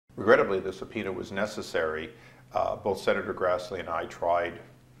Regrettably, the subpoena was necessary. Both Senator Grassley and I tried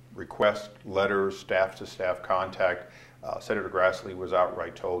request letters, staff-to-staff contact. Senator Grassley was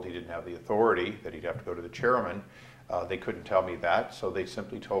outright told he didn't have the authority, that he'd have to go to the chairman. They couldn't tell me that, so they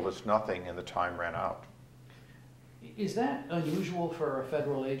simply told us nothing, and the time ran out. Is that unusual for a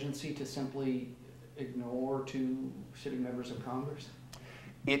federal agency to simply ignore two sitting members of Congress?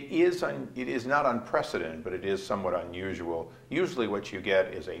 It is not unprecedented, but it is somewhat unusual. Usually what you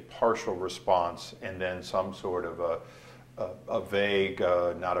get is a partial response and then some sort of a vague,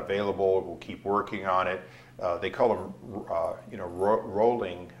 not available, we'll keep working on it. They call them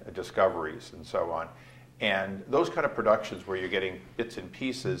rolling discoveries and so on. And those kind of productions where you're getting bits and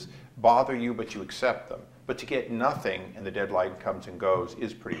pieces bother you, but you accept them. But to get nothing and the deadline comes and goes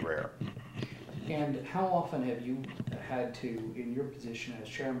is pretty rare. And how often have you had to, in your position as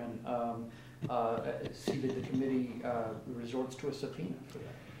chairman, see that the committee resorts to a subpoena for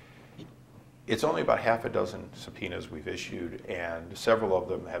that? It's only about half a dozen subpoenas we've issued, and several of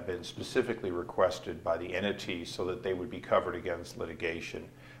them have been specifically requested by the entity so that they would be covered against litigation,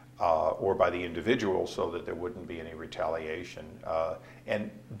 or by the individual so that there wouldn't be any retaliation. And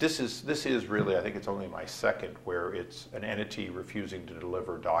this is really, I think it's only my second, where it's an entity refusing to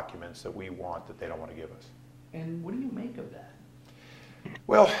deliver documents that we want that they don't want to give us. And what do you make of that?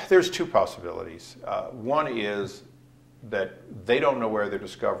 Well, there's two possibilities. One is that they don't know where their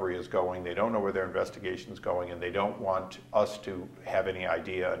discovery is going, they don't know where their investigation is going, and they don't want us to have any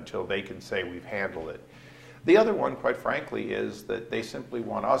idea until they can say we've handled it. The other one, quite frankly, is that they simply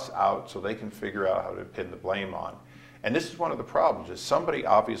want us out so they can figure out how to pin the blame on. And this is one of the problems, is somebody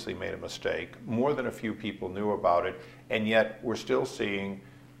obviously made a mistake, more than a few people knew about it, and yet we're still seeing,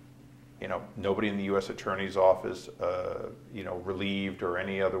 nobody in the U.S. Attorney's Office, relieved or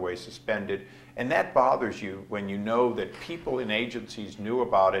any other way suspended. And that bothers you when you know that people in agencies knew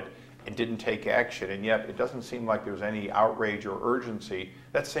about it and didn't take action, and yet it doesn't seem like there's any outrage or urgency.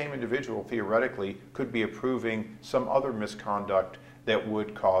 That same individual, theoretically, could be approving some other misconduct that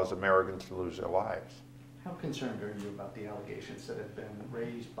would cause Americans to lose their lives. How concerned are you about the allegations that have been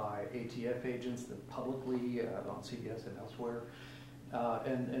raised by ATF agents that publicly on CBS and elsewhere,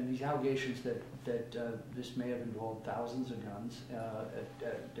 and these allegations that this may have involved thousands of guns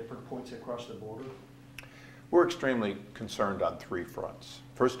at different points across the border? We're extremely concerned on three fronts.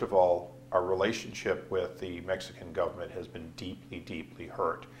 First of all, our relationship with the Mexican government has been deeply, deeply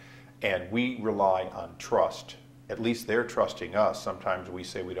hurt. And we rely on trust. At least they're trusting us. Sometimes we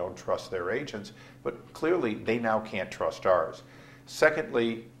say we don't trust their agents, but clearly they now can't trust ours.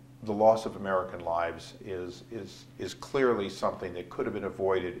 Secondly, the loss of American lives is clearly something that could have been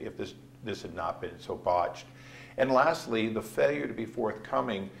avoided if this had not been so botched. And lastly, the failure to be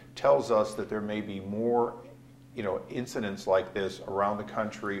forthcoming tells us that there may be more incidents like this around the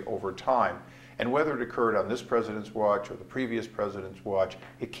country over time. And whether it occurred on this president's watch or the previous president's watch,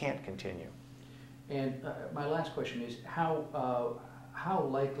 it can't continue. And my last question is, how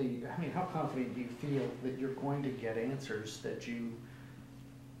confident do you feel that you're going to get answers that you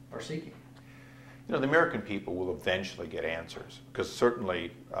are seeking? The American people will eventually get answers, because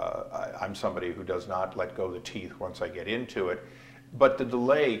certainly I'm somebody who does not let go of the teeth once I get into it. But the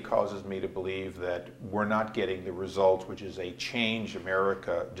delay causes me to believe that we're not getting the result, which is a change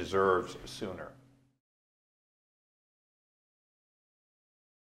America deserves, sooner.